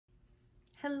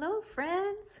Hello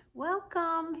friends,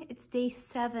 welcome. It's day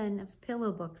 7 of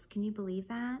Pillow Books. Can you believe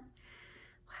that?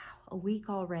 Wow, a week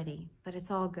already, but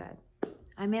it's all good.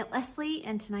 I'm Aunt Leslie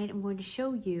and tonight I'm going to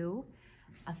show you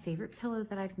a favorite pillow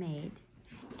that I've made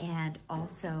and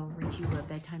also read you a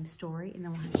bedtime story, and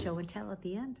then we'll have show and tell at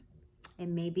the end.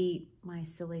 And maybe my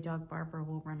silly dog Barbara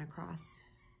will run across.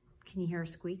 Can you hear her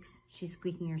squeaks? She's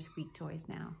squeaking her squeak toys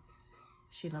now.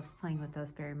 She loves playing with those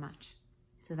very much.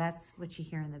 So that's what you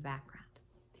hear in the background.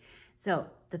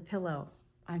 So the pillow,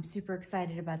 I'm super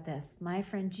excited about this. My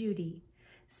friend Judy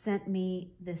sent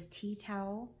me this tea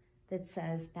towel that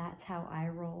says, "That's how I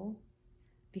roll,"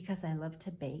 because I love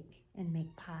to bake and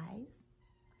make pies.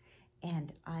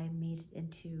 And I made it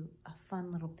into a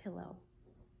fun little pillow.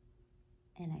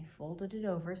 And I folded it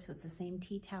over so it's the same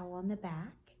tea towel on the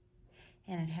back.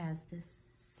 And it has this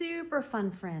super fun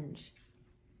fringe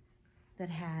that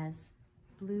has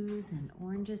blues and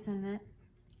oranges in it.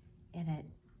 And it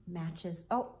matches.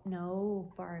 Oh,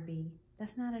 no, Barbie.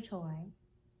 That's not a toy.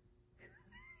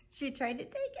 She tried to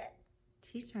take it.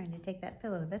 She's trying to take that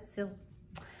pillow. That's silly.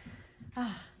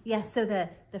 Yeah, so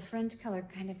the fringe color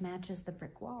kind of matches the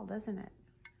brick wall, doesn't it?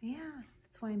 Yeah,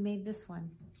 that's why I made this one.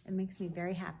 It makes me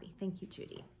very happy. Thank you,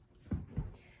 Judy.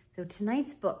 So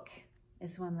tonight's book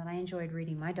is one that I enjoyed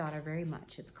reading my daughter very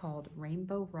much. It's called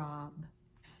Rainbow Rob.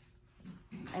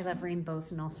 I love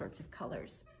rainbows in all sorts of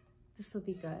colors. This will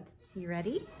be good. You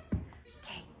ready?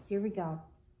 Okay, here we go.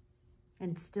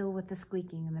 And still with the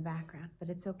squeaking in the background, but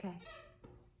it's okay.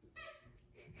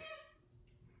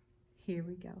 Here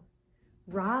we go.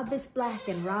 Rob is black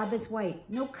and Rob is white.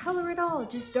 No color at all,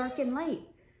 just dark and light.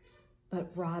 But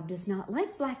Rob does not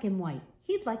like black and white.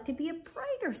 He'd like to be a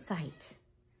brighter sight.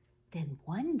 Then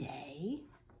one day,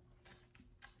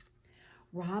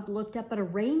 Rob looked up at a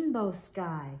rainbow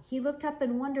sky. He looked up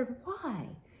and wondered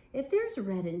why. If there's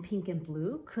red and pink and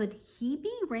blue, could he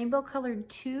be rainbow colored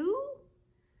too?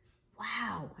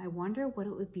 Wow, I wonder what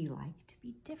it would be like to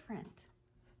be different.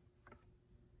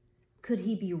 Could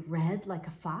he be red like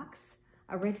a fox?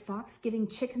 A red fox giving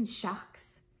chickens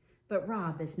shocks? But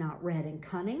Rob is not red and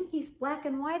cunning. He's black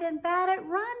and white and bad at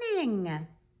running.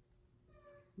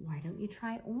 Why don't you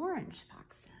try orange,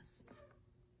 Fox says.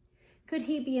 Could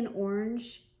he be an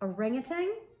orange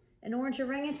orangutan? An orange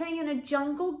orangutan in a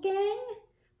jungle gang?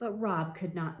 But Rob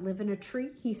could not live in a tree.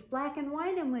 He's black and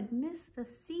white and would miss the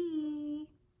sea.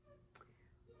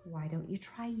 Why don't you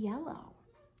try yellow?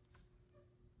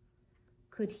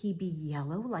 Could he be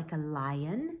yellow like a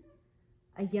lion?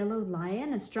 A yellow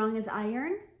lion as strong as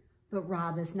iron? But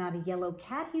Rob is not a yellow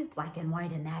cat. He's black and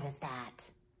white, and that is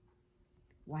that.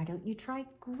 Why don't you try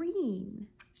green?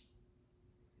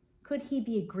 Could he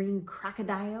be a green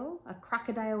crocodile? A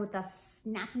crocodile with a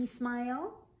snappy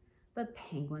smile? But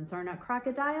penguins are not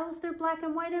crocodiles. They're black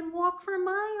and white and walk for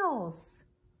miles.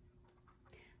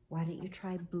 Why don't you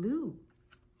try blue?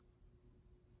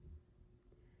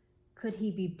 Could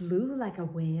he be blue like a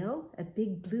whale? A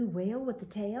big blue whale with a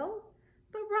tail?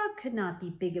 But Rob could not be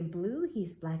big and blue.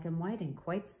 He's black and white and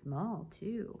quite small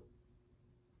too.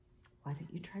 Why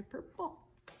don't you try purple?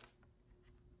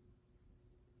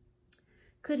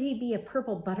 Could he be a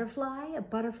purple butterfly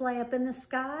up in the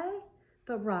sky?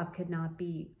 But Rob could not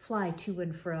fly to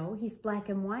and fro. He's black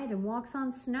and white and walks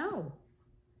on snow.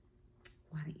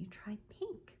 Why don't you try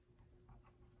pink?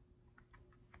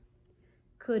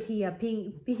 Could he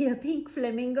be a pink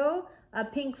flamingo? A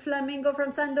pink flamingo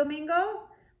from San Domingo?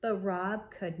 But Rob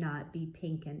could not be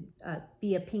pink and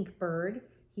be a pink bird.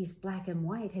 He's black and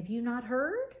white. Have you not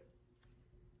heard?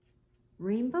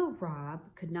 Rainbow Rob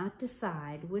could not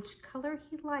decide which color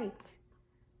he liked.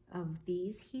 Of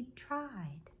these he'd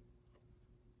tried.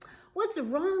 What's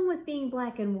wrong with being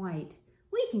black and white?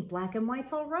 We think black and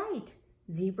white's all right.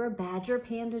 Zebra, badger,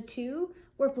 panda too.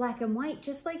 We're black and white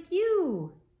just like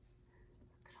you.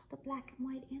 Look at all the black and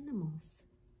white animals.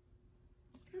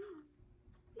 Come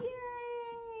on.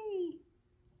 Yay!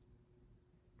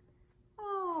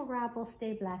 Oh, Rob will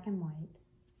stay black and white.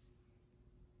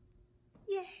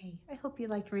 Yay! I hope you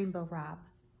liked Rainbow Rob.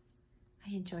 I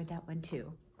enjoyed that one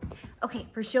too. Okay,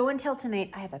 for show and tell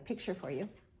tonight, I have a picture for you.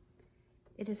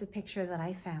 It is a picture that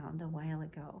I found a while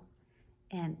ago.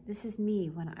 And this is me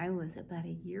when I was about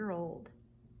a year old.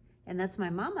 And that's my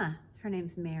mama. Her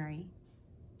name's Mary.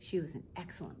 She was an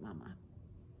excellent mama.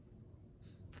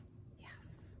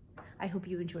 Yes. I hope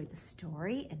you enjoyed the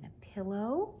story and the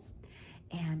pillow.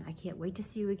 And I can't wait to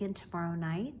see you again tomorrow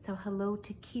night. So hello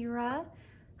to Kira.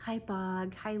 Hi,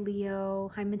 Bog. Hi, Leo.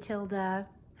 Hi, Matilda.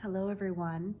 Hello,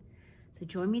 everyone. So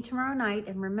join me tomorrow night.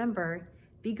 And remember,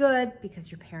 be good because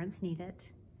your parents need it.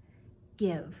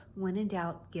 Give. When in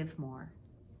doubt, give more.